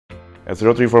At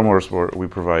 034 Motorsport, we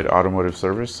provide automotive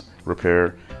service,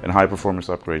 repair, and high-performance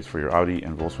upgrades for your Audi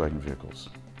and Volkswagen vehicles.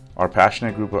 Our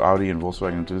passionate group of Audi and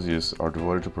Volkswagen enthusiasts are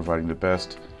devoted to providing the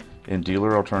best in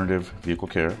dealer alternative vehicle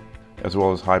care, as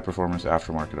well as high-performance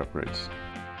aftermarket upgrades.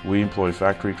 We employ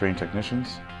factory-trained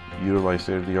technicians, utilize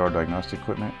state-of-the-art diagnostic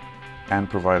equipment, and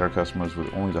provide our customers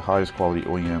with only the highest quality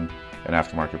OEM and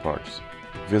aftermarket parts.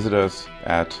 Visit us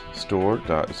at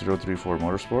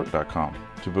store.034motorsport.com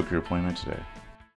to book your appointment today.